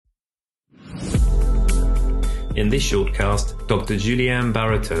In this shortcast, Dr. Julien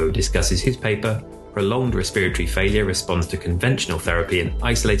Barreteau discusses his paper, Prolonged Respiratory Failure Responds to Conventional Therapy in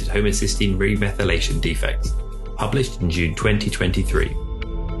Isolated Homocysteine Remethylation Defects, published in June 2023.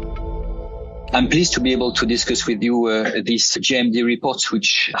 I'm pleased to be able to discuss with you this JMD report,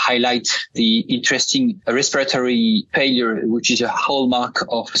 which highlight the interesting respiratory failure, which is a hallmark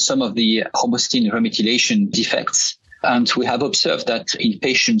of some of the homocysteine remethylation defects. And we have observed that in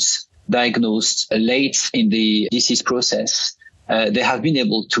patients diagnosed late in the disease process, they have been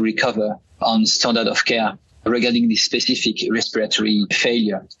able to recover on standard of care regarding this specific respiratory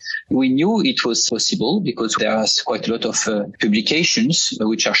failure. We knew it was possible because there are quite a lot of publications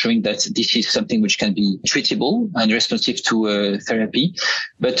which are showing that this is something which can be treatable and responsive to therapy.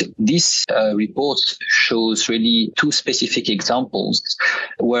 But this report shows really two specific examples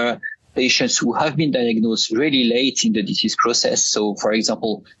where patients who have been diagnosed really late in the disease process, so for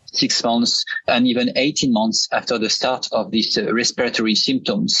example, 6 months and even 18 months after the start of these respiratory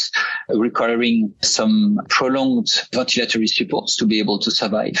symptoms, requiring some prolonged ventilatory supports to be able to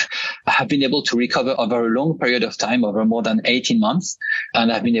survive, have been able to recover over a long period of time, over more than 18 months, and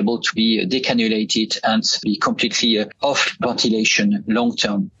have been able to be decannulated and be completely off ventilation long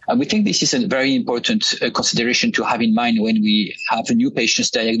term. And we think this is a very important consideration to have in mind when we have new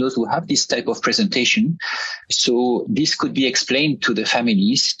patients diagnosed who have this type of presentation. So this could be explained to the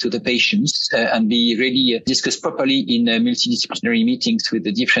families, to the patients, and be really discussed properly in multidisciplinary meetings with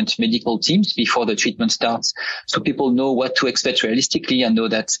the different medical teams before the treatment starts, so people know what to expect realistically and know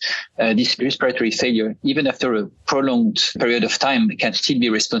that this respiratory failure, even after a prolonged period of time, can still be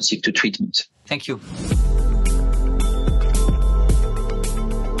responsive to treatment. Thank you.